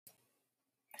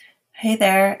Hey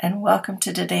there, and welcome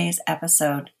to today's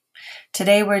episode.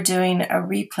 Today we're doing a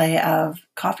replay of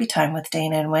Coffee Time with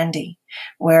Dana and Wendy,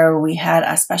 where we had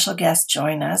a special guest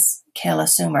join us, Kayla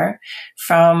Soomer,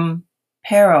 from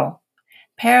PARO.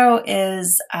 PARO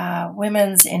is a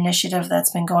women's initiative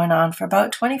that's been going on for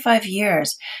about 25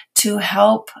 years to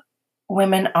help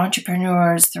women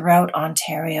entrepreneurs throughout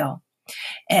Ontario.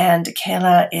 And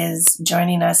Kayla is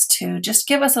joining us to just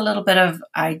give us a little bit of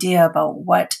idea about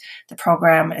what the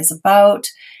program is about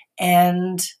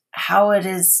and how it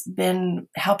has been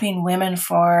helping women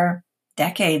for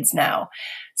decades now.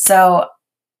 So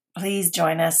please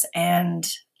join us, and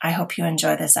I hope you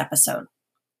enjoy this episode.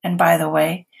 And by the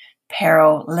way,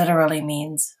 PARO literally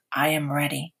means I am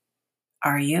ready.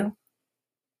 Are you?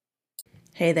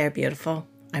 Hey there, beautiful.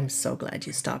 I'm so glad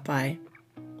you stopped by.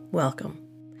 Welcome.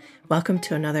 Welcome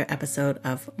to another episode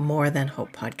of More Than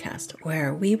Hope podcast,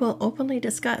 where we will openly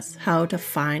discuss how to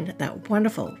find that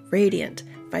wonderful, radiant,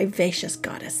 vivacious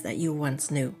goddess that you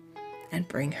once knew and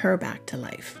bring her back to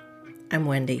life. I'm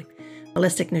Wendy,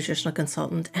 holistic nutritional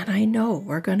consultant, and I know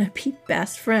we're going to be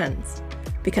best friends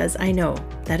because I know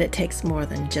that it takes more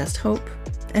than just hope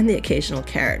and the occasional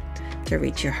carrot to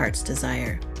reach your heart's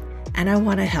desire. And I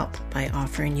want to help by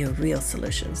offering you real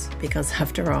solutions because,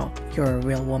 after all, you're a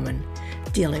real woman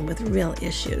dealing with real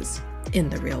issues in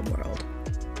the real world.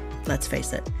 Let's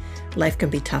face it, life can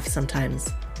be tough sometimes.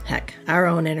 Heck, our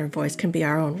own inner voice can be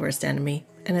our own worst enemy,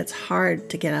 and it's hard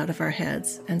to get out of our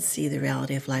heads and see the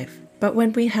reality of life. But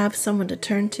when we have someone to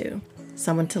turn to,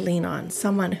 someone to lean on,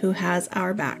 someone who has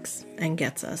our backs and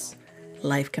gets us,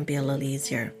 life can be a little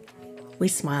easier. We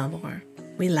smile more,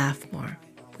 we laugh more,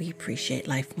 we appreciate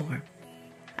life more.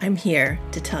 I'm here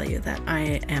to tell you that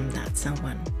I am that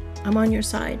someone. I'm on your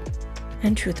side.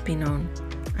 And truth be known,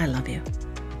 I love you.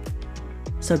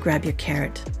 So grab your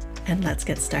carrot and let's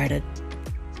get started.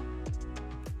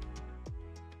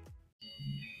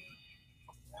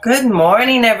 Good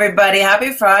morning, everybody.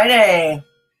 Happy Friday.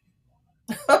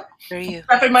 How are you?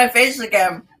 Prepping my face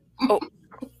again. Oh,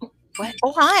 what?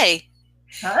 Oh, hi.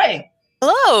 Hi.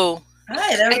 Hello.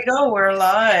 Hi, there we go. We're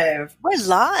live. We're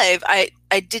live.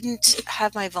 I didn't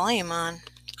have my volume on.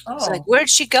 Oh. It's like, where'd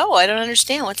she go? I don't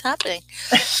understand what's happening.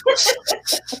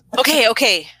 Okay.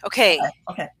 Okay.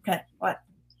 What?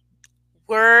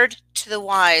 Word to the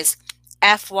wise.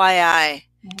 FYI.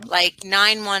 Like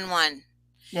 911.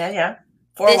 Yeah.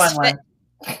 411.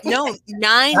 No,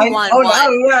 911. Oh,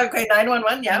 no, yeah, okay,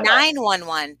 911, yeah.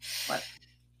 911. What?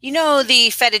 You know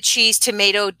the feta cheese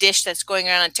tomato dish that's going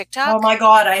around on TikTok? Oh my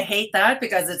God, I hate that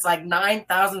because it's like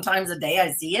 9,000 times a day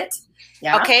I see it.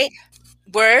 Yeah. Okay.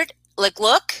 Word. Like,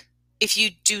 look, if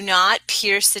you do not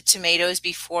pierce the tomatoes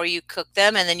before you cook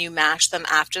them and then you mash them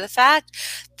after the fact,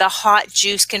 the hot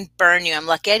juice can burn you. I'm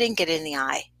lucky I didn't get it in the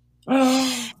eye.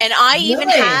 And I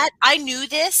Really? I knew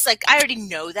this, like I already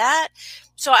know that.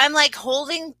 So I'm like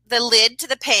holding the lid to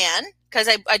the pan because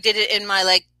I did it in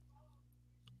my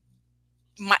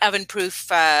oven-proof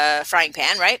frying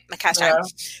pan, right? My cast iron.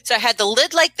 So I had the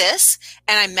lid like this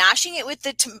and I'm mashing it with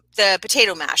the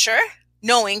potato masher,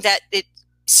 knowing that it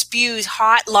spews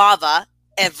hot lava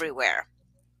everywhere.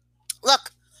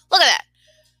 Look at that.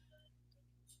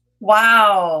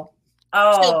 Wow.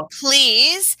 Oh. So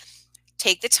please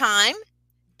take the time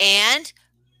and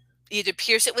either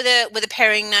pierce it with a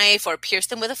paring knife or pierce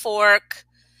them with a fork.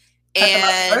 Cut them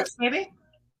up first, maybe?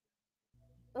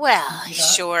 Well,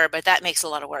 sure, but that makes a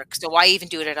lot of work. So why even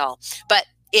do it at all? But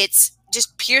it's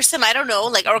just pierce them, I don't know,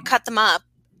 like, or cut them up.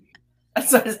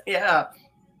 Yeah.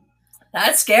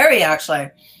 That's scary, actually.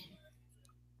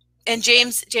 And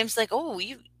James like, oh,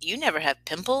 you never have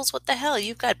pimples? What the hell?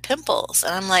 You've got pimples.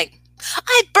 And I'm like,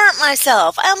 I burnt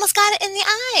myself. I almost got it in the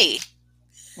eye.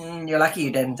 You're lucky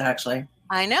you didn't, actually.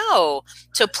 I know.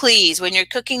 So please, when you're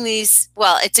cooking these,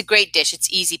 well, it's a great dish.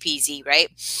 It's easy peasy, right?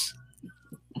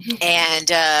 And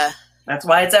that's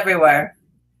why it's everywhere.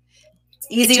 It's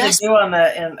easy to do on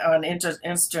the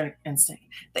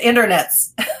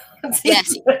internets. Yes,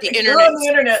 the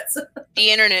internets. The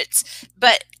internets.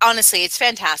 But honestly, it's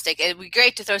fantastic. It'd be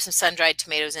great to throw some sun-dried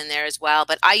tomatoes in there as well.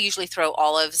 But I usually throw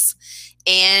olives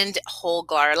and whole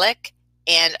garlic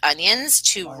and onions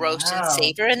to roast and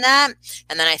savor in that.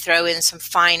 And then I throw in some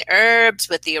fine herbs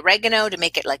with the oregano to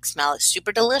make it like smell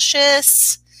super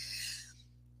delicious.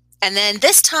 And then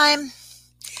this time,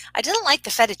 I didn't like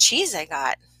the feta cheese I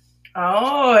got.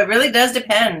 Oh, it really does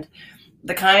depend.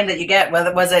 The kind that you get,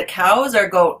 whether was it cows or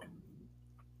goat?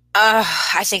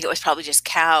 I think it was probably just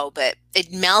cow, but it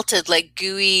melted like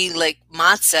gooey, like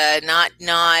matzah,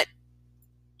 not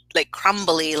like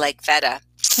crumbly like feta.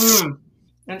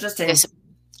 Interesting.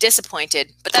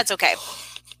 Disappointed, but that's okay.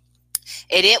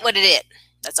 It what it is.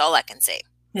 That's all I can say.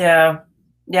 Yeah.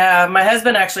 Yeah. My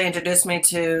husband actually introduced me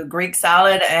to Greek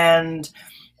salad and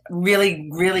really,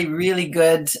 really, really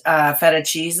good feta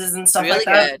cheeses and stuff like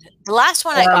that. Really good. The last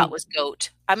one I got was goat.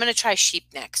 I'm going to try sheep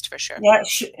next for sure.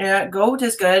 Yeah, goat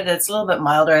is good. It's a little bit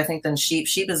milder, I think, than sheep.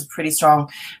 Sheep is pretty strong.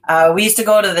 We used to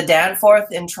go to the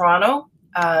Danforth in Toronto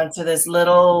to this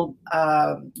little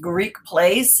Greek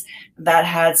place that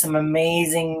had some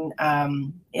amazing,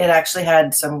 it actually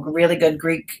had some really good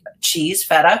Greek cheese,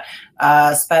 feta,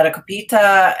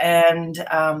 spadakopita, and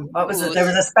what was it? There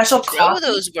was a special throw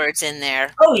those words in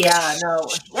there. Oh, yeah, no.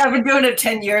 Yeah, I've been doing it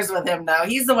 10 years with him now.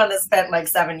 He's the one that spent like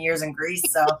 7 years in Greece,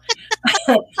 so.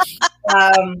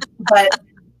 But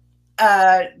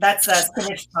that's a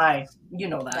spinach pie. You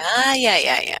know that.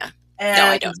 Yeah. And, no,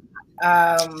 I don't.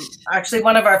 Actually,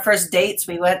 one of our first dates,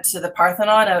 we went to the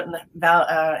Parthenon out in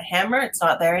Hammer. It's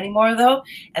not there anymore, though.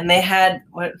 And they had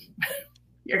what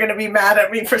you're going to be mad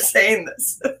at me for saying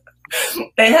this.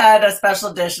 They had a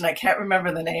special dish, and I can't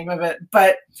remember the name of it.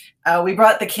 But we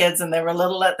brought the kids, and they were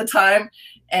little at the time.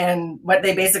 And what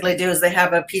they basically do is they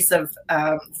have a piece of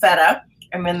feta,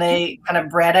 and then they kind of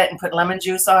bread it and put lemon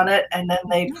juice on it, and then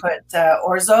they put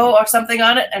orzo or something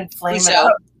on it and flame it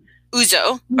up.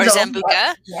 Uzo or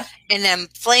Zambuca, and then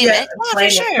flame it. Yeah, for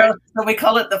sure. So we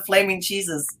call it the flaming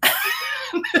cheeses.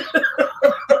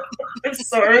 I'm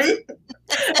sorry.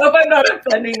 I hope I'm not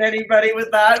offending anybody with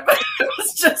that, but it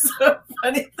was just a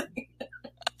funny thing.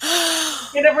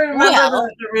 You never remember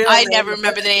the real name. I never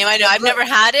remember the name. I know. I've never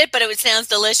had it, but it sounds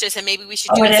delicious, and maybe we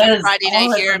should do it some Friday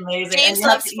night here. Amazing. James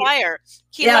loves fire.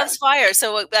 He loves fire,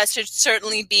 so that should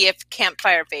certainly be a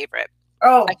campfire favorite.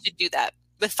 Oh, I should do that.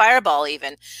 With Fireball,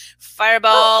 even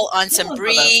on some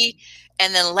brie,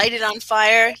 and then light it on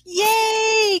fire.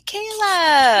 Yay,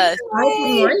 Kayla! Hi,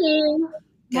 good morning.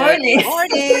 Morning.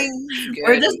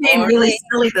 We're just being really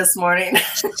silly this morning.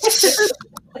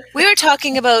 We were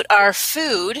talking about our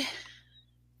food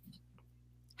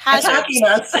hazards.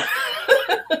 Us.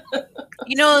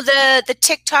 You know the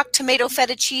TikTok tomato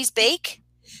feta cheese bake?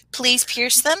 Please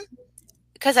pierce them.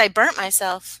 Because I burnt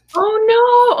myself. Oh,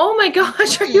 no. Oh, my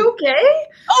gosh. Are you okay?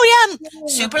 Oh, yeah. I'm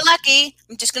super lucky.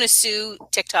 I'm just going to sue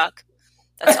TikTok.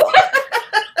 That's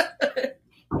okay.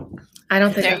 I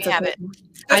don't think there you have it.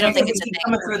 I don't think it's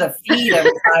coming through the feed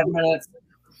every 5 minutes.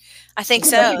 I think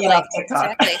so.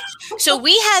 Exactly. So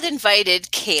we had invited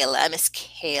Miss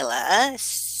Kayla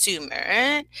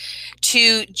Soomer,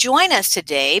 to join us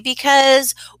today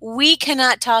because we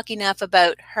cannot talk enough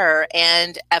about her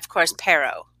and, of course,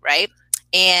 PARO, right?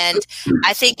 And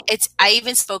I think I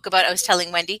even spoke about, I was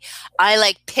telling Wendy,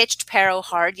 I pitched PARO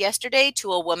hard yesterday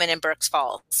to a woman in Berks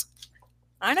Falls.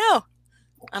 I know.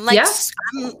 I'm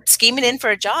I'm scheming in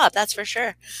for a job. That's for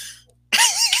sure.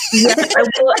 Yes, I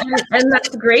will. And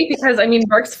that's great because,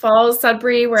 Berks Falls,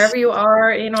 Sudbury, wherever you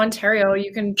are in Ontario,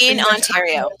 you can. In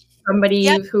Ontario. Somebody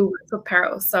who works with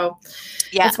PARO. So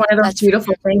it's one of those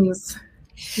beautiful things.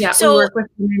 Yeah. So we work with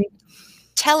many.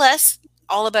 Tell us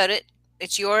all about it.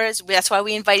 It's yours. That's why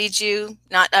we invited you,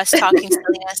 not us talking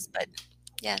silliness, but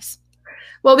yes.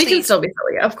 Well, we can still be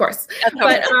silly, of course.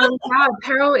 But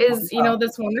PARO is,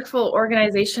 this wonderful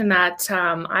organization that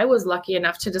I was lucky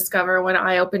enough to discover when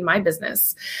I opened my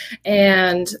business.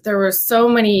 And there were so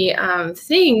many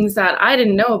things that I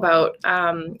didn't know about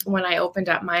when I opened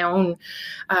up my own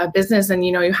business. And,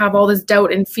 you have all this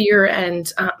doubt and fear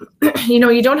and,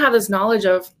 you don't have this knowledge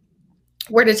of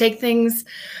where to take things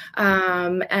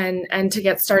and to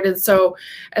get started. So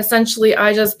essentially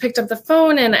I just picked up the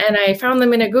phone and I found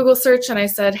them in a Google search and I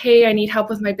said, hey, I need help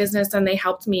with my business. And they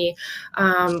helped me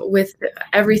with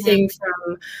everything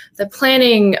from the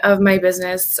planning of my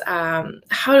business,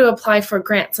 how to apply for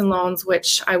grants and loans,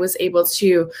 which I was able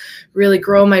to really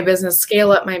grow my business,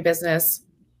 scale up my business.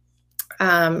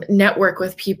 Network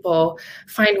with people,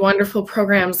 find wonderful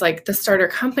programs like the Starter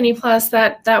Company Plus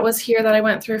that was here that I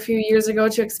went through a few years ago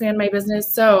to expand my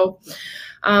business. So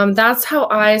that's how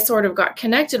I sort of got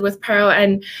connected with PARO.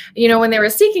 And, when they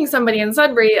were seeking somebody in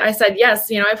Sudbury, I said,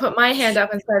 yes, I put my hand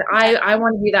up and said, I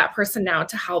want to be that person now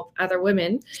to help other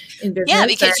women in business. Yeah,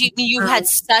 because you had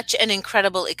such an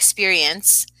incredible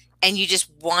experience and you just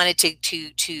wanted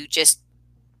to just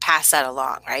pass that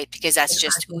along, right? Because that's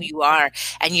just who you are.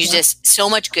 And you just so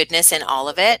much goodness in all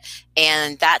of it.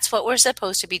 And that's what we're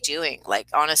supposed to be doing.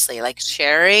 Honestly,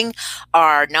 sharing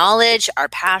our knowledge, our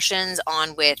passions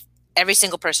on with every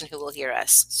single person who will hear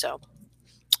us. So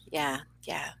yeah.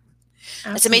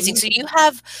 That's amazing. So you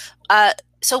have,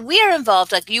 so we are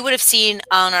involved, you would have seen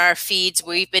on our feeds,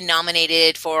 we've been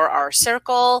nominated for our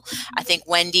circle. I think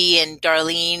Wendy and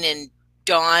Darlene and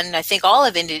Dawn, I think all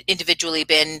have individually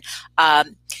been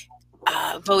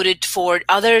voted for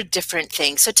other different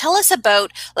things. So tell us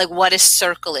about like what a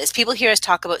circle is. People hear us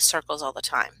talk about circles all the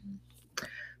time.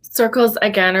 Circles,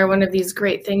 again, are one of these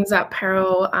great things that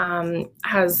PARO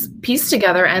has pieced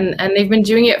together, and they've been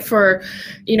doing it for,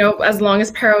 as long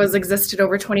as PARO has existed,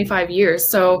 over 25 years.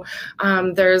 So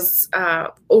there's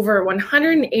over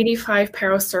 185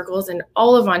 PARO circles in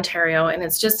all of Ontario, and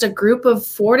it's just a group of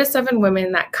 4 to 7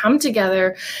 women that come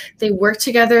together. They work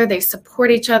together, they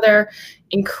support each other,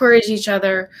 encourage each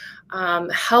other,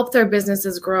 help their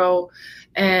businesses grow,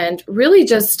 and really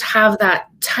just have that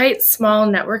tight, small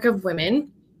network of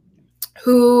women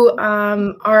who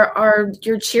are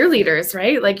your cheerleaders,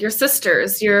 right? Like your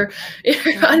sisters, your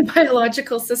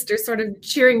unbiological sisters, sort of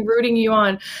cheering, rooting you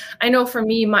on. I know for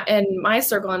me, my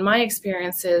circle and my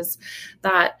experiences,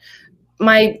 that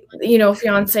my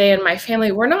fiance and my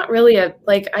family, we're not really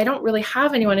I don't really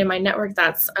have anyone in my network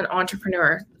that's an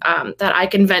entrepreneur that I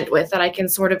can vent with, that I can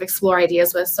sort of explore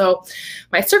ideas with. So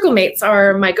my circle mates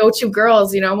are my go-to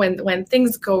girls, when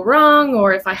things go wrong,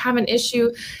 or if I have an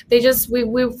issue,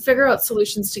 we figure out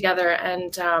solutions together.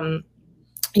 And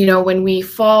when we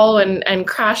fall and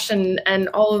crash and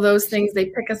all of those things, they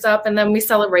pick us up, and then we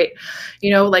celebrate.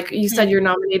 Like you said, you're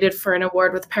nominated for an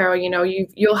award with PARO.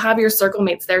 You'll have your circle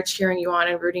mates there cheering you on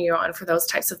and rooting you on for those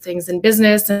types of things in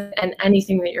business and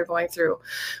anything that you're going through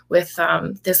with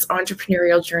this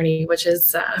entrepreneurial journey, which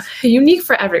is unique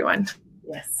for everyone.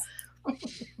 Yes.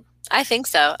 I think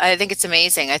so. I think it's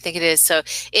amazing. I think it is. So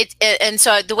and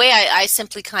so the way I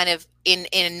simply kind of in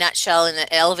a nutshell, in an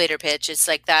elevator pitch, it's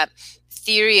like that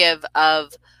theory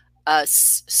of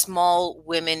small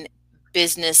women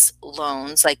business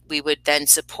loans. Like we would then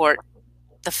support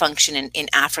the function in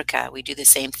Africa. We do the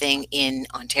same thing in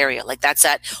Ontario. Like that's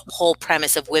that whole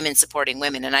premise of women supporting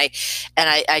women. And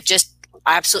I just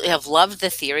absolutely have loved the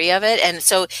theory of it. And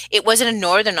so it wasn't a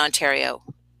Northern Ontario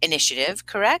initiative,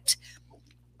 correct?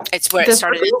 It's where it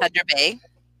started in Thunder Bay.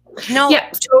 No,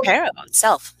 yeah, PARO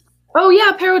itself. Oh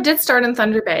yeah, PARO did start in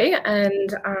Thunder Bay,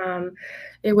 and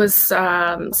it was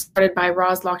started by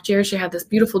Roz Lockyer. She had this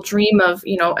beautiful dream of,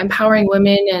 empowering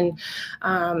women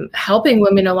and helping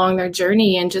women along their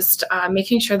journey, and just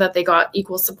making sure that they got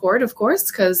equal support, of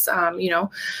course, because,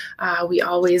 we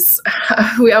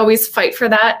always fight for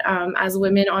that as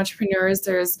women entrepreneurs.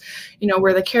 There's,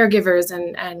 we're the caregivers,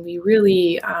 and we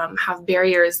really have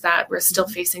barriers that we're still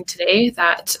facing today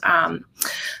that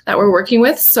we're working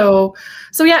with. So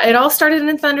yeah, it all started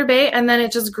in Thunder Bay, and then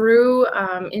it just grew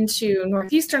into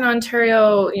Northeastern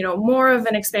Ontario, more of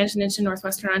an expansion into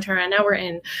Northwestern Ontario. And now we're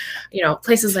in,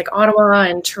 places like Ottawa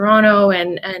and Toronto,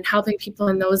 and helping people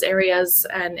in those areas.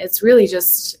 And it's really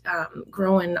just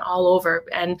growing all over.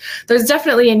 And there's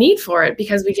definitely a need for it,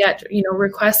 because we get,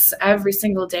 requests every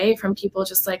single day from people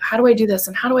just like, how do I do this?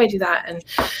 And how do I do that? And,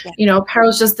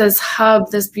 PARO's just this hub,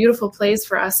 this beautiful place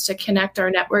for us to connect our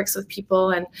networks with people.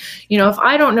 And, if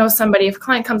I don't know somebody, if a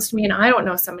client comes to me and I don't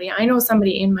know somebody, I know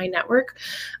somebody in my network,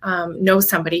 knows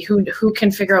somebody who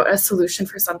can figure out a solution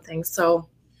for something. So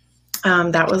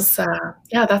that was,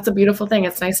 that's a beautiful thing.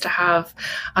 It's nice to have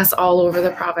us all over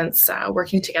the province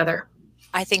working together.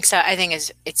 I think so. I think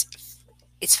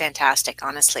it's fantastic,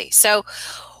 honestly. So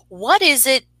what is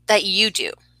it that you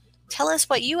do? Tell us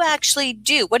what you actually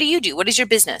do. What do you do? What is your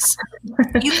business?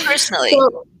 You personally.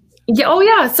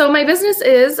 So my business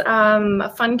is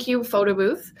a Fun Cube photo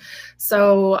booth.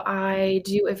 So I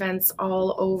do events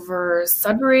all over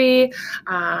Sudbury.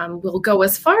 We'll go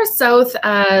as far south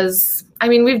as,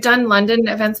 we've done London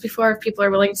events before. If people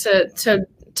are willing to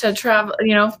travel,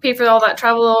 pay for all that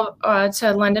travel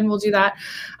to London, we'll do that.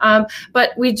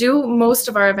 But we do most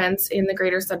of our events in the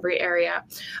greater Sudbury area.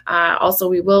 Also,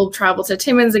 we will travel to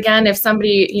Timmins again. If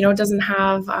somebody, doesn't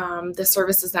have the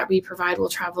services that we provide, we'll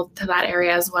travel to that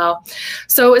area as well.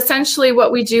 So essentially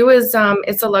what we do is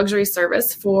it's a luxury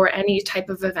service for any type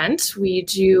of event. We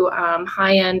do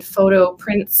high-end photo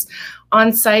prints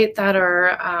on site that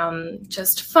are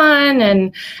just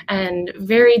fun and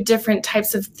very different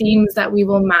types of themes that we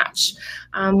will match.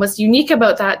 What's unique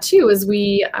about that too is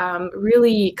we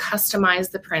really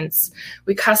customize the prints.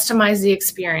 We customize the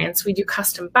experience. We do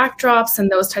custom backdrops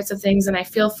and those types of things. And I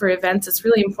feel for events, it's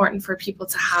really important for people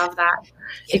to have that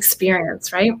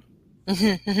experience, right?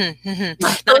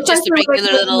 Not just the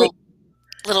regular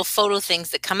little photo things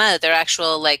that come out. They're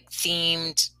actual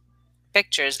themed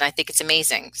pictures, and I think it's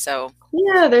amazing. So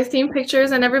yeah, they're themed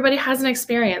pictures, and everybody has an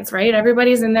experience, right?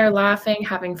 Everybody's in there laughing,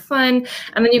 having fun,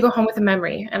 and then you go home with a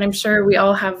memory. And I'm sure we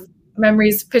all have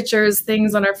memories, pictures,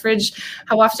 things on our fridge.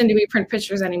 How often do we print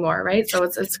pictures anymore, right? So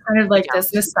it's kind of like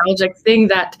this nostalgic thing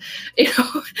that,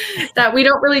 that we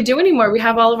don't really do anymore. We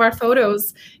have all of our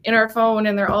photos in our phone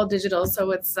and they're all digital.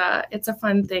 So it's a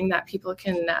fun thing that people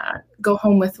can go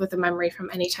home with a memory from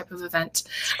any type of event.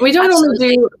 And we don't only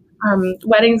do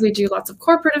weddings, we do lots of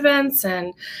corporate events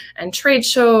and trade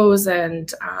shows,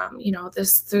 and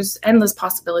there's endless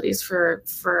possibilities for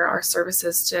our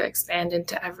services to expand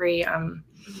into every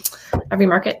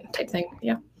market type thing.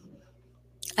 Yeah,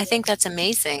 I think that's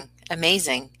amazing.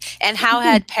 And how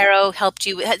had PARO helped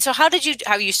you? So how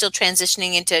are you still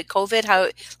transitioning into COVID? How,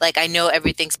 like, I know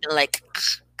everything's been like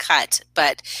cut,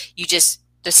 but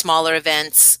the smaller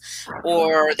events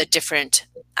or the different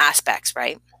aspects,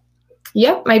 right?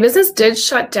 Yep, my business did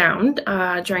shut down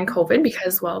during COVID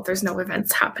because, well, there's no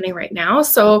events happening right now.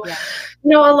 So, a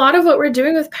lot of what we're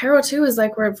doing with PARO too is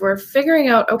like we're figuring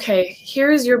out, okay,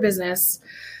 here's your business.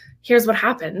 Here's what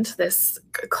happened, this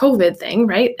COVID thing,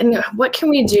 right? And what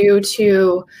can we do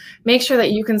to make sure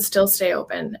that you can still stay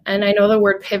open? And I know the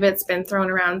word pivot's been thrown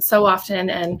around so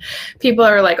often, and people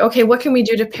are like, okay, what can we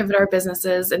do to pivot our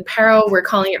businesses? And PARO, we're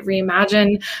calling it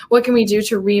reimagine. What can we do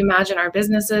to reimagine our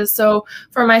businesses? So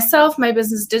for myself, my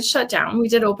business did shut down. We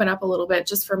did open up a little bit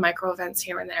just for micro events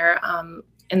here and there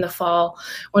in the fall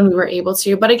when we were able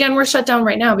to. But again, we're shut down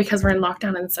right now because we're in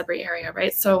lockdown in the Sudbury area,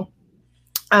 right? So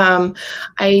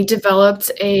I developed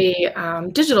a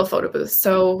digital photo booth.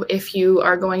 So if you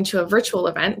are going to a virtual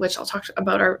event, which I'll talk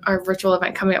about our virtual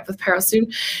event coming up with PARO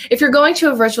soon, if you're going to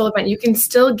a virtual event, you can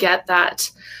still get that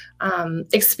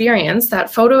experience,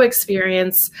 that photo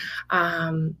experience,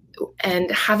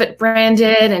 and have it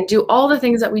branded and do all the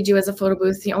things that we do as a photo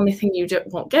booth. The only thing you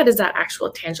won't get is that actual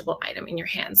tangible item in your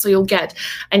hand. So you'll get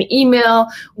an email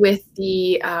with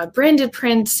the branded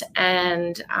print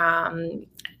and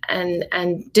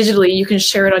digitally you can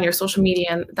share it on your social media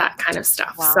and that kind of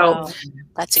stuff. Wow. So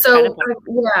that's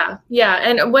incredible. Yeah.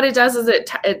 And what it does is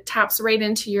it taps right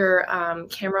into your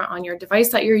camera on your device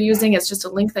that you're using. It's just a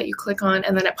link that you click on,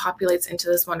 and then it populates into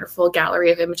this wonderful gallery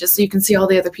of images. So you can see all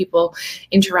the other people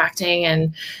interacting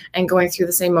and going through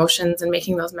the same motions and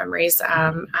making those memories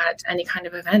at any kind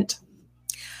of event.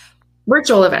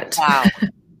 Virtual event. Wow.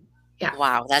 Yeah.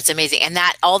 Wow, that's amazing. And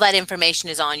all that information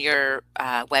is on your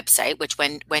website, which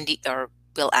Wendy or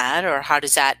will add, or how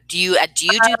does that? Do you do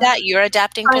that? You're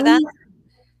adapting to that?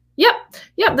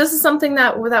 Yep. This is something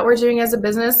that we're doing as a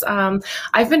business.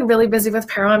 I've been really busy with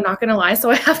PARO, I'm not going to lie, so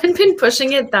I haven't been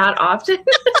pushing it that often.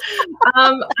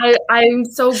 I'm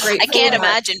so grateful. I can't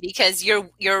imagine, because you're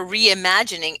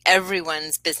reimagining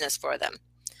everyone's business for them.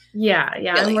 Yeah.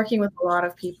 Really. I'm working with a lot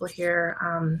of people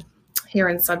here. Here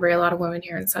in Sudbury, a lot of women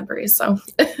here in Sudbury. So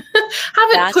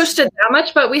haven't pushed it that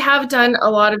much, but we have done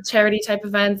a lot of charity type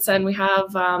events, and we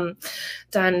have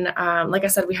done, like I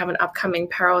said, we have an upcoming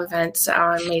PARO event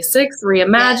on May 6th,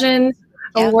 Reimagine.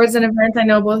 Awards and event. I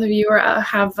know both of you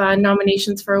have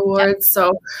nominations for awards.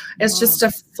 So it's just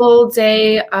a full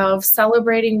day of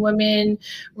celebrating women.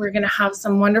 We're going to have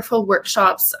some wonderful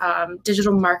workshops,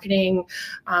 digital marketing,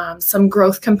 some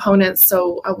growth components.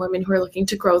 So women who are looking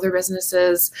to grow their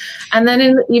businesses. And then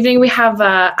in the evening, we have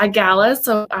a gala.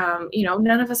 So,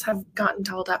 none of us have gotten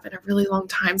dolled up in a really long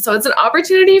time. So it's an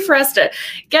opportunity for us to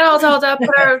get all dolled up,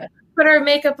 put our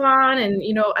makeup on, and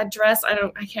a dress.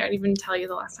 I can't even tell you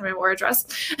the last time I wore a dress.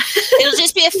 It'll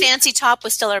just be a fancy top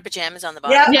with still our pajamas on the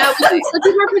bottom. Yeah, we'll keep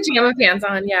our pajama pants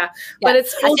on. Yeah. But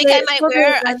it's. I think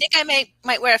I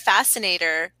might wear a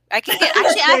fascinator. I can get.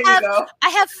 Actually, I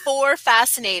have 4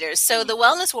 fascinators. So the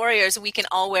Wellness Warriors, we can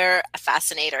all wear a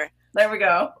fascinator. There we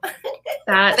go.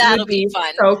 That'll be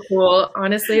fun. So cool.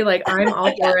 Honestly, like I'm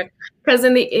all for it. Because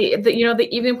in the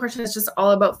evening portion is just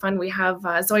all about fun. We have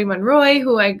Zoe Monroy,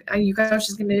 who you guys,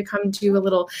 she's going to come do a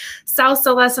little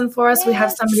salsa lesson for us. Yes. We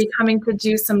have somebody coming to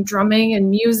do some drumming and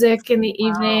music in the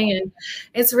evening, and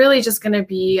it's really just going to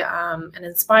be an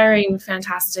inspiring,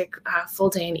 fantastic full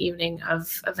day and evening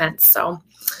of events.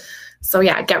 So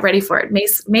yeah, get ready for it. May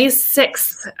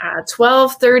 6th,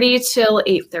 12:30 till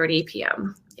 8:30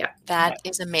 p.m. Yeah, that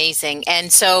is amazing.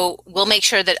 And so we'll make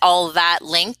sure that all that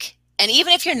link. And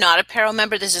even if you're not a PARO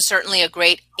member, this is certainly a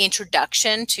great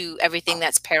introduction to everything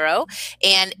that's PARO,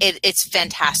 and it's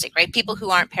fantastic, right? People who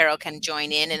aren't PARO can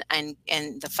join in and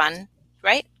the fun,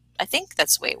 right? I think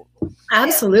that's the way.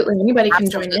 Absolutely, anybody can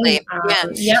join in.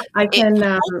 I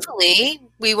can. Hopefully,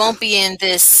 we won't be in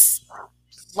this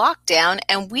lockdown,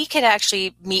 and we could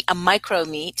actually meet a micro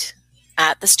meet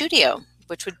at the studio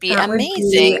which would be that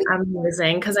amazing. Would be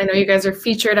amazing, because I know you guys are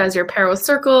featured as your PARO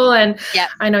Circle, and yeah.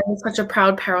 I know you're such a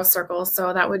proud PARO Circle.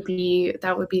 So that would be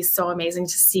so amazing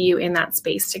to see you in that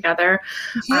space together.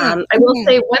 I will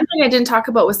say one thing I didn't talk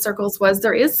about with circles was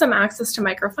there is some access to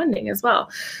microfunding as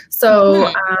well.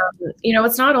 So you know,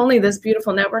 it's not only this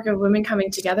beautiful network of women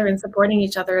coming together and supporting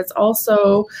each other. It's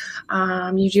also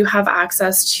you do have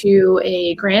access to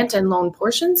a grant and loan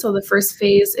portion. So the first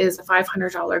phase is a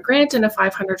 $500 grant and a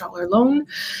 $500 loan.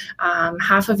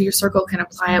 Half of your circle can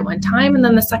apply at one time, and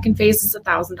then the second phase is a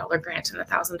 $1,000 grant and a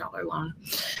 $1,000 loan.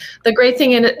 The great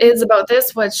thing is about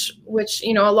this, which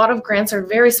you know, a lot of grants are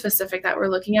very specific that we're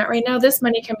looking at right now. This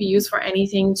money can be used for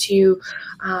anything to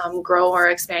grow or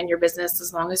expand your business,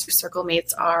 as long as your circle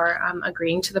mates are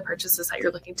agreeing to the purchases that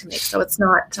you're looking to make. So it's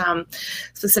not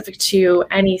specific to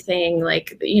anything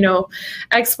like, you know,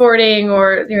 exporting,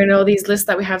 or, you know, these lists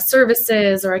that we have,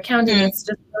 services or accounting. It's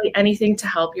just really anything to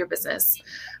help your business.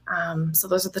 So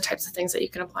those are the types of things that you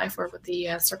can apply for with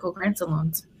the circle grants and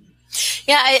loans.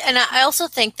 Yeah, and I also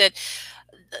think that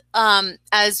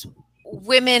as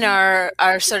women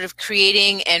are sort of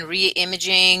creating and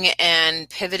re-imaging and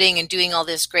pivoting and doing all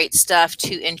this great stuff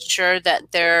to ensure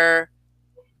that their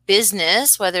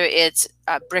business, whether it's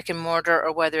brick and mortar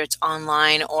or whether it's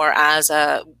online or as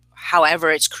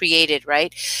however it's created,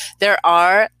 right? There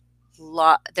are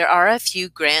a few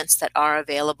grants that are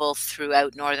available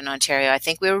throughout Northern Ontario. I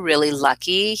think we were really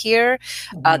lucky here.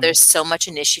 There's so much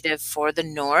initiative for the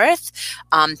North,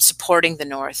 supporting the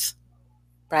North,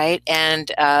 right?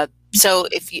 And so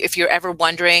if you're ever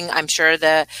wondering, I'm sure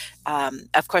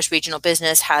of course, Regional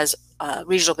Business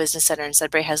Center in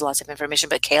Sudbury has lots of information,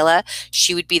 but Kayla,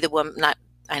 she would be the woman,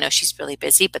 I know she's really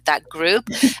busy, but that group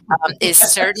is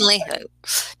certainly,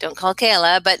 don't call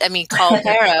Kayla, but I mean, call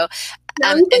PARO.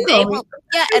 And they will,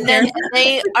 and then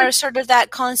they are sort of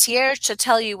that concierge to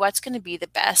tell you what's going to be the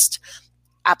best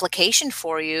application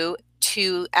for you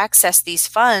to access these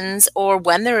funds, or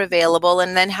when they're available,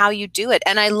 and then how you do it.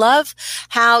 And I love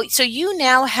so you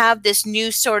now have this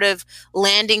new sort of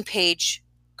landing page,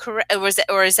 correct?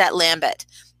 Or is that Lambert?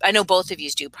 I know both of you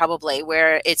do probably,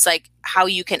 where it's like how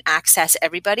you can access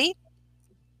everybody,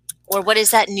 or what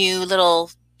is that new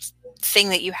little thing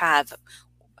that you have?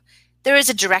 There is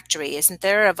a directory, isn't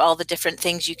there, of all the different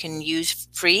things you can use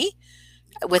free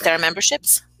with our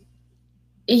memberships?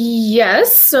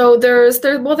 Yes. So there's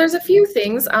a few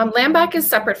things. Lambac is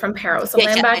separate from PARO. So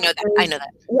Lambac, I know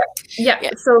that. Yeah.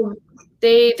 So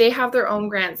they have their own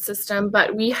grant system,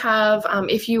 but we have,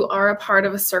 if you are a part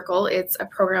of a circle, it's a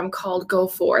program called Go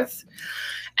Forth.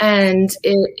 And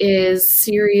it is a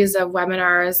series of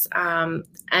webinars,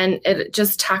 and it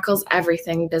just tackles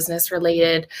everything business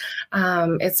related.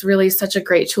 It's really such a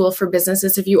great tool for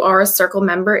businesses. If you are a circle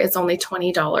member, it's only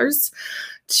 $20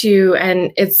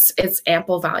 and it's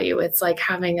ample value. It's like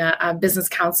having a business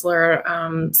counselor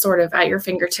sort of at your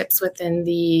fingertips within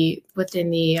the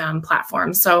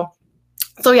platform. So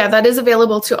yeah, that is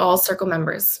available to all circle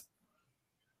members.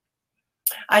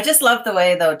 I just love the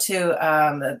way, though, too,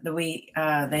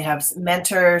 they have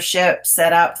mentorship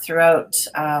set up throughout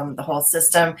the whole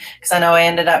system. Because I know I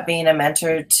ended up being a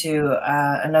mentor to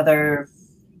another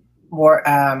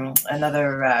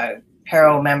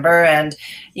PARO member, and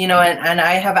you know, and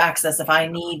I have access if I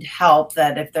need help.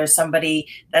 That if there's somebody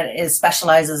that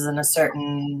specializes in a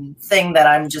certain thing that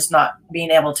I'm just not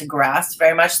being able to grasp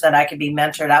very much, that I could be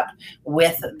mentored up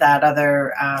with that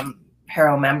other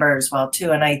PARO member as well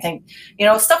too. And I think, you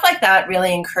know, stuff like that,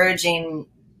 really encouraging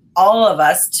all of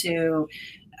us to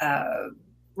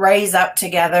raise up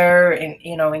together and,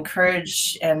 you know,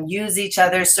 encourage and use each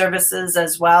other's services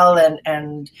as well,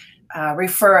 and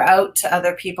refer out to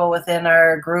other people within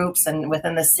our groups and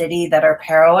within the city that are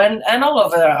PARO, and all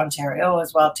over Ontario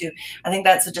as well too. I think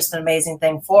that's just an amazing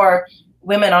thing for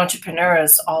women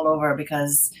entrepreneurs all over,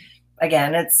 because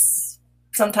again, it's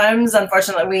sometimes,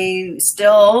 unfortunately, we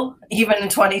still, even in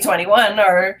 2021,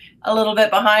 are a little bit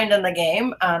behind in the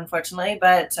game, unfortunately.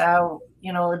 But,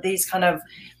 you know,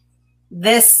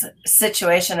 this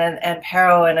situation and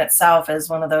PARO in itself is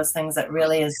one of those things that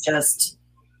really is just,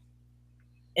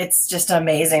 it's just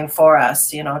amazing for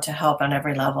us, you know, to help on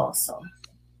every level. So.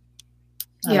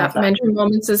 Yeah, mentoring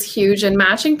moments is huge, and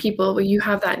matching people when you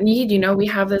have that need. You know, we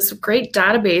have this great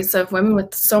database of women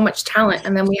with so much talent,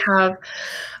 and then we have,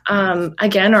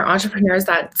 again, our entrepreneurs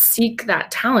that seek that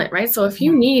talent, right? So if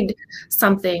you need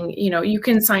something, you know, you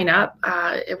can sign up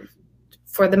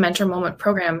for the Mentor Moment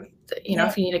program. You know,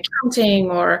 if you need accounting,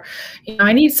 or, you know,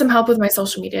 I need some help with my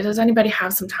social media. Does anybody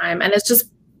have some time? And it's just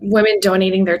women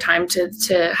donating their time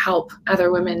to help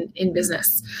other women in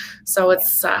business. So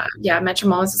it's, Mentor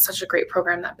Moments is such a great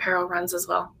program that PARO runs as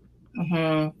well.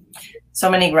 Mm-hmm. So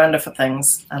many wonderful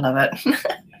things. I love it.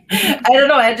 I don't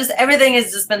know. Everything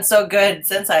has just been so good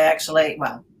since I actually,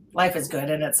 well, life is good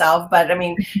in itself, but I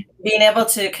mean, being able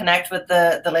to connect with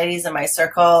the ladies in my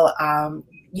circle,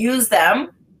 use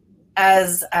them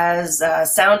as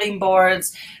sounding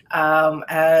boards,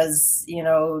 as, you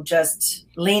know, just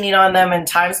leaning on them in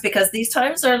times, because these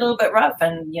times are a little bit rough,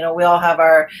 and, you know, we all have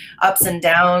our ups and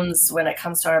downs when it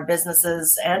comes to our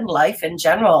businesses and life in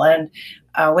general. And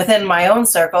within my own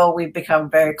circle, we've become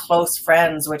very close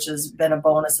friends, which has been a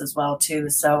bonus as well too.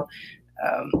 So,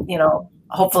 you know,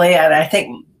 hopefully, and I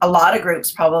think a lot of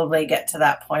groups probably get to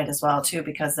that point as well too,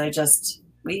 because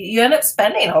you end up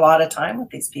spending a lot of time with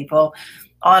these people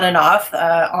on and off,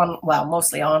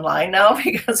 mostly online now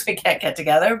because we can't get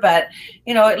together, but,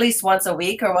 you know, at least once a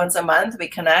week or once a month we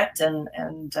connect, and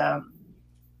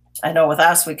I know with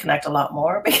us, we connect a lot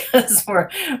more because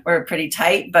we're pretty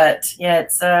tight, but yeah,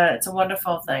 it's a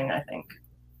wonderful thing. I think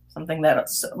something that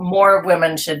more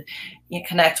women should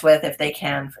connect with if they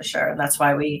can, for sure. And that's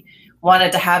why we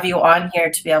wanted to have you on here,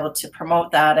 to be able to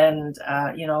promote that, and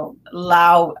you know,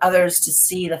 allow others to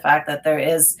see the fact that there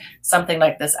is something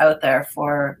like this out there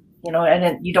for, you know,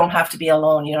 and you don't have to be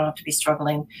alone. You don't have to be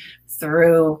struggling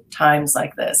through times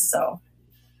like this. So,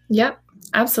 yep.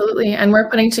 Absolutely. And we're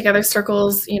putting together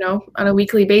circles, you know, on a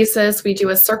weekly basis. We do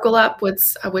a circle up,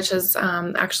 which is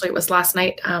actually, it was last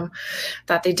night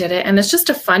that they did it. And it's just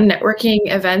a fun networking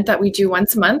event that we do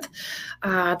once a month,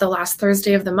 the last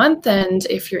Thursday of the month. And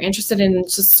if you're interested in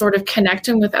just sort of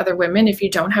connecting with other women, if you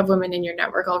don't have women in your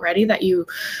network already that you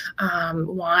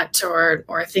want or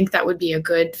think that would be a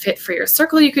good fit for your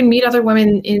circle, you can meet other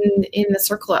women in the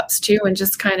circle ups too. And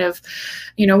just kind of,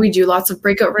 you know, we do lots of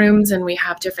breakout rooms, and we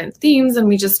have different themes, and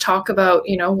we just talk about,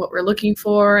 you know, what we're looking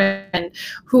for and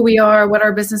who we are, what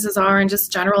our businesses are, and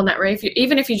just general network.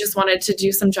 Even if you just wanted to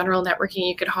do some general networking,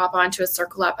 you could hop onto a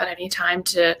circle up at any time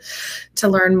to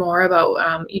learn more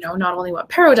about, you know, not only what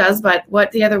PARO does, but what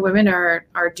the other women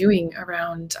are doing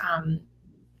around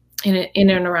in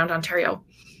and around Ontario.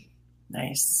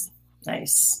 Nice.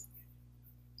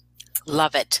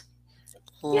 Love it.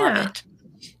 Love it.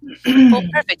 Well,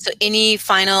 perfect. So any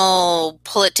final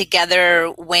pull it together,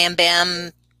 wham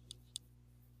bam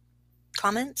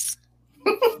comments?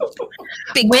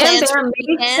 Big wham bam,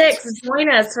 May 6th,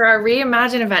 join us for our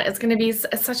Reimagine event. It's going to be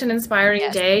such an inspiring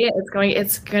day.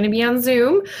 It's going to be on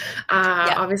Zoom.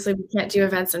 Obviously, we can't do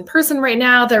events in person right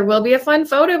now. There will be a fun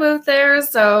photo booth there,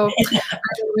 so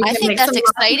I think that's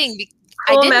exciting.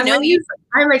 I didn't know you.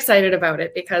 I'm excited about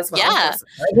it because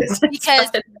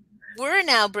because we're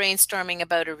now brainstorming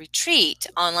about a retreat,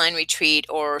 online retreat,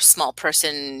 or small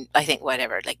person, I think,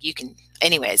 whatever, like you can,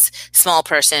 anyways, small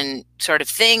person sort of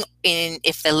thing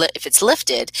if it's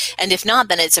lifted. And if not,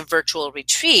 then it's a virtual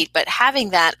retreat. But having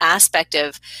that aspect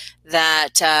of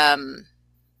that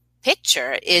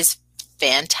picture is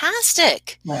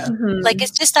fantastic. Yeah. Mm-hmm. Like,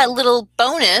 it's just that little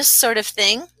bonus sort of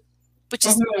thing, which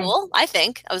is cool, I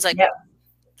think. I was like,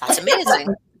 that's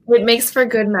amazing. It makes for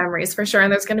good memories, for sure.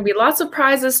 And there's going to be lots of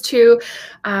prizes too.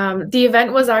 The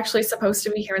event was actually supposed to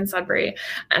be here in Sudbury,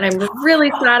 and I'm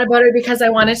really sad about it because I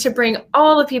wanted to bring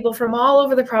all the people from all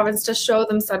over the province to show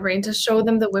them Sudbury and to show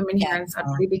them the women here in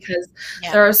Sudbury, because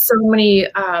there are so many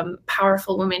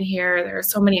powerful women here. There are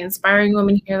so many inspiring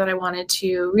women here that I wanted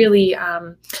to really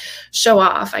show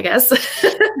off, I guess.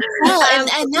 Well,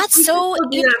 and that's so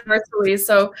virtually.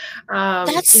 So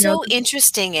that's so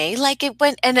interesting, eh? Like it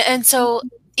went, and so.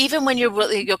 Even when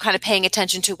you're kind of paying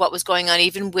attention to what was going on,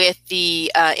 even with the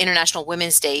International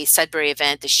Women's Day Sudbury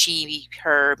event, the she,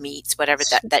 her meets, whatever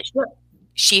that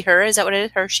she, her, is that what it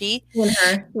is? Her, she?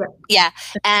 Her, yeah.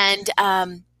 And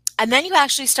then you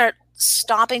actually start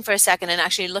stopping for a second and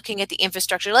actually looking at the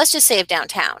infrastructure, let's just say of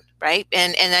downtown, right?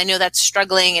 And I know that's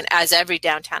struggling, and as every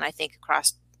downtown, I think,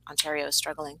 across Ontario is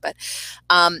struggling, but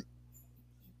I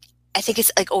think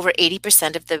it's like over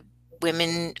 80% of the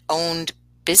women-owned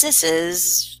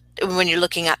businesses, when you're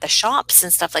looking at the shops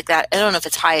and stuff like that, I don't know if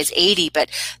it's high as 80, but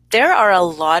there are a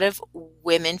lot of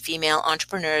women, female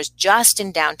entrepreneurs just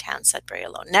in downtown Sudbury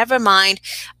alone. Never mind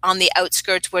on the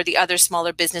outskirts where the other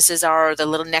smaller businesses are, or the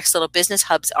next little business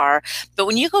hubs are. But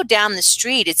when you go down the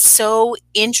street, it's so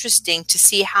interesting to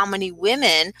see how many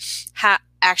women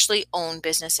actually own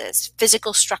businesses,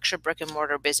 physical structure, brick and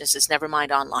mortar businesses, never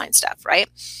mind online stuff, right?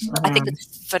 I think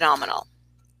it's phenomenal.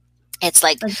 It's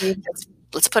like,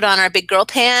 let's put on our big girl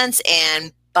pants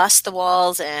and bust the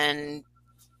walls and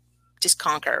just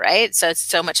conquer, right? So it's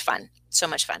so much fun. So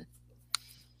much fun.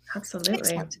 Absolutely.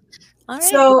 Excellent. All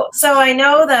right. So I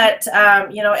know that,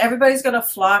 everybody's going to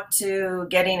flock to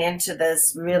getting into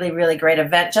this really, really great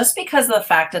event just because of the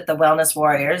fact that the Wellness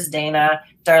Warriors, Dana,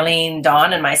 Darlene,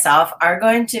 Dawn, and myself are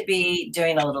going to be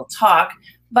doing a little talk.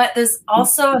 But there's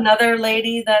also another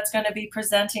lady that's going to be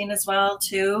presenting as well,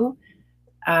 too.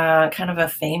 Kind of a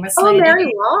famous lady. Mary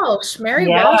Walsh.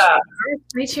 Walsh,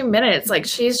 22 minutes. Like,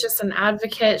 she's just an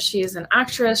advocate. She's an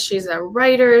actress. She's a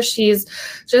writer. She's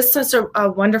just such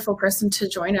a wonderful person to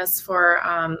join us for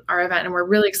our event. And we're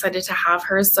really excited to have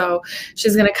her. So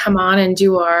she's going to come on and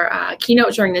do our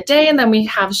keynote during the day. And then we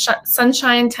have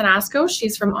Sunshine Tanasco.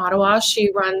 She's from Ottawa. She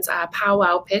runs a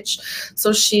Powwow Pitch.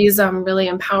 So she's really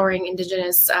empowering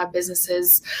Indigenous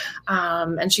businesses.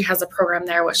 And she has a program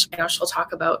there, which I know she'll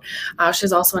talk about.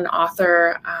 She's also an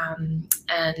author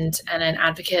and an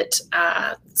advocate.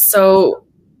 So,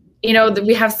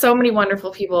 we have so many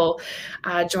wonderful people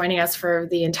joining us for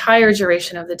the entire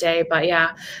duration of the day. But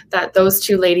yeah, those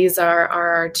two ladies are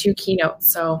our two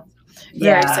keynotes. So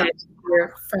very excited to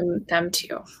hear from them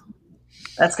too.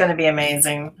 That's going to be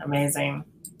amazing. Amazing.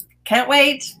 Can't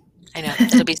wait. I know,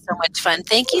 it'll be so much fun.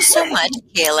 Thank you so much,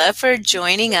 Kayla, for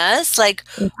joining us.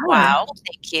 Wow,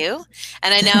 thank you.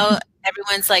 And I know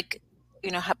everyone's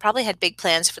probably had big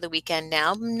plans for the weekend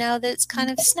now that it's kind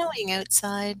of snowing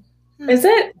outside. Is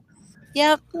it?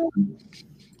 Yep.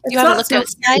 You haven't looked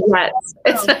outside?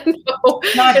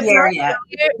 Not here yet.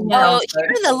 No,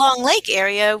 here in the Long Lake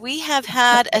area, we have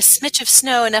had a smidge of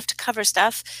snow, enough to cover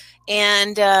stuff,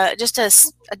 and just a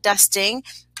dusting,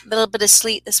 a little bit of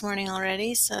sleet this morning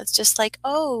already. So it's just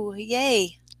oh,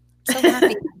 yay. So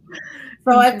happy.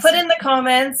 So I put in the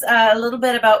comments a little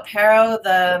bit about PARO,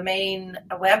 the main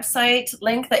website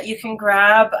link that you can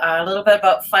grab, a little bit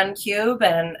about FunCube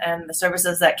and the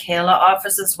services that Kayla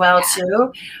offers as well,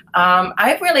 too.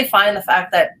 I really find the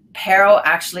fact that PARO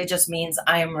actually just means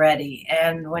I'm ready.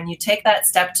 And when you take that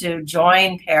step to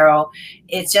join PARO,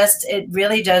 it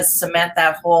really does cement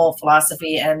that whole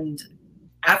philosophy and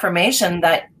affirmation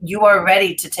that you are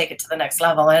ready to take it to the next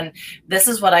level. And this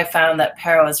is what I found that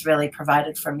PARO has really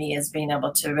provided for me, is being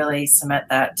able to really cement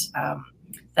that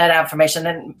affirmation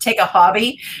and take a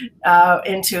hobby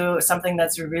into something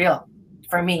that's real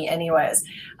for me anyways.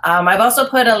 I've also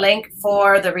put a link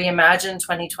for the Reimagine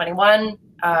 2021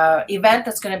 event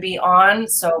that's going to be on.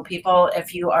 So people,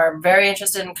 if you are very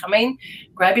interested in coming,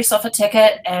 grab yourself a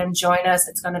ticket and join us.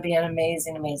 It's going to be an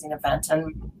amazing, amazing event.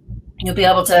 And you'll be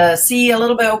able to see a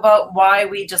little bit about why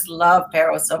we just love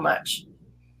PARO so much.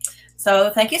 So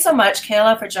thank you so much,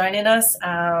 Kayla, for joining us.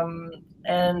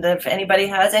 And if anybody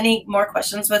has any more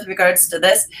questions with regards to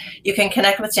this, you can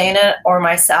connect with Dana or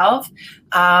myself,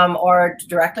 or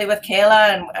directly with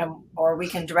Kayla, or we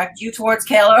can direct you towards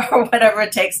Kayla, or whatever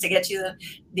it takes to get you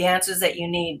the answers that you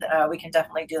need. We can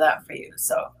definitely do that for you.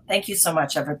 So thank you so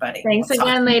much, everybody. Thanks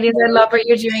again, ladies. I love what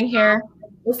you're doing here.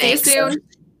 We'll see you soon.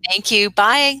 Thank you.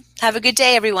 Bye. Have a good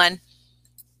day, everyone.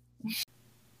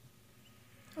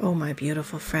 Oh, my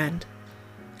beautiful friend.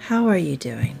 How are you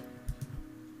doing?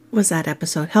 Was that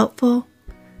episode helpful,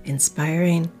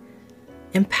 inspiring,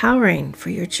 empowering for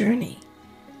your journey?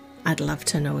 I'd love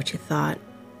to know what you thought.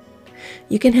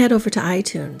 You can head over to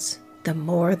iTunes, the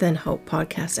More Than Hope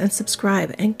podcast, and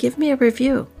subscribe and give me a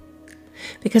review,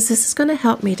 because this is going to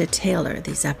help me to tailor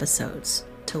these episodes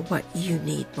to what you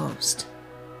need most.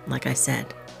 Like I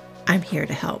said, I'm here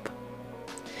to help.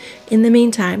 In the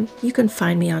meantime, you can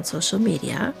find me on social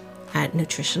media at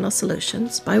Nutritional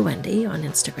Solutions by Wendy on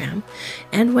Instagram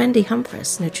and Wendy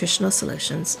Humphris Nutritional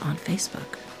Solutions on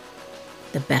Facebook.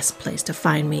 The best place to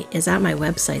find me is at my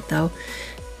website, though,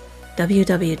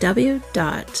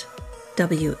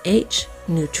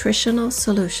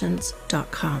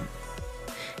 www.whnutritionalsolutions.com.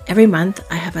 Every month,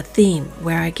 I have a theme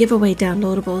where I give away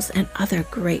downloadables and other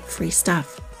great free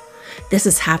stuff. This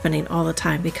is happening all the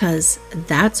time because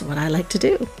that's what I like to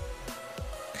do.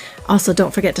 Also,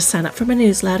 don't forget to sign up for my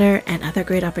newsletter and other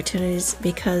great opportunities,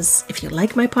 because if you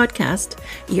like my podcast,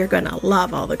 you're going to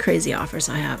love all the crazy offers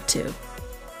I have too.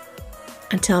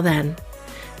 Until then,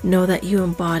 know that you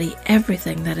embody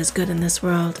everything that is good in this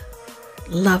world.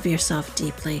 Love yourself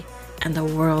deeply, and the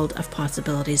world of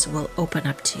possibilities will open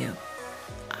up to you.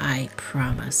 I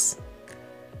promise.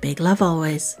 Big love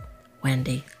always,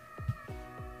 Wendy.